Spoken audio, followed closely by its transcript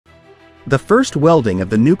The first welding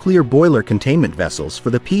of the nuclear boiler containment vessels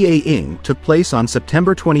for the Pa took place on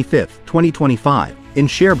September 25, 2025, in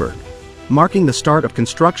Cherbourg, marking the start of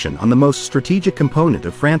construction on the most strategic component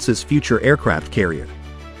of France's future aircraft carrier.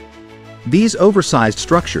 These oversized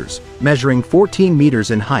structures, measuring 14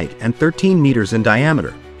 meters in height and 13 meters in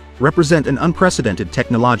diameter, represent an unprecedented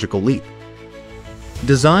technological leap.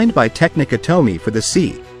 Designed by Technic Atomi for the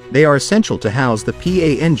sea, they are essential to house the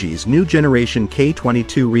PANG's new generation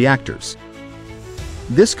K-22 reactors.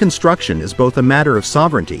 This construction is both a matter of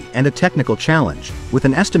sovereignty and a technical challenge, with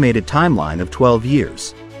an estimated timeline of 12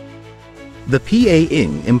 years. The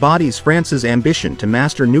PA embodies France's ambition to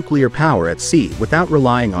master nuclear power at sea without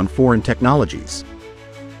relying on foreign technologies.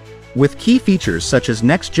 With key features such as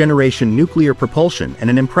next-generation nuclear propulsion and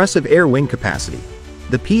an impressive air wing capacity,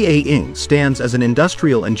 the Pa stands as an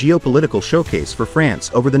industrial and geopolitical showcase for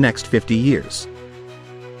France over the next 50 years.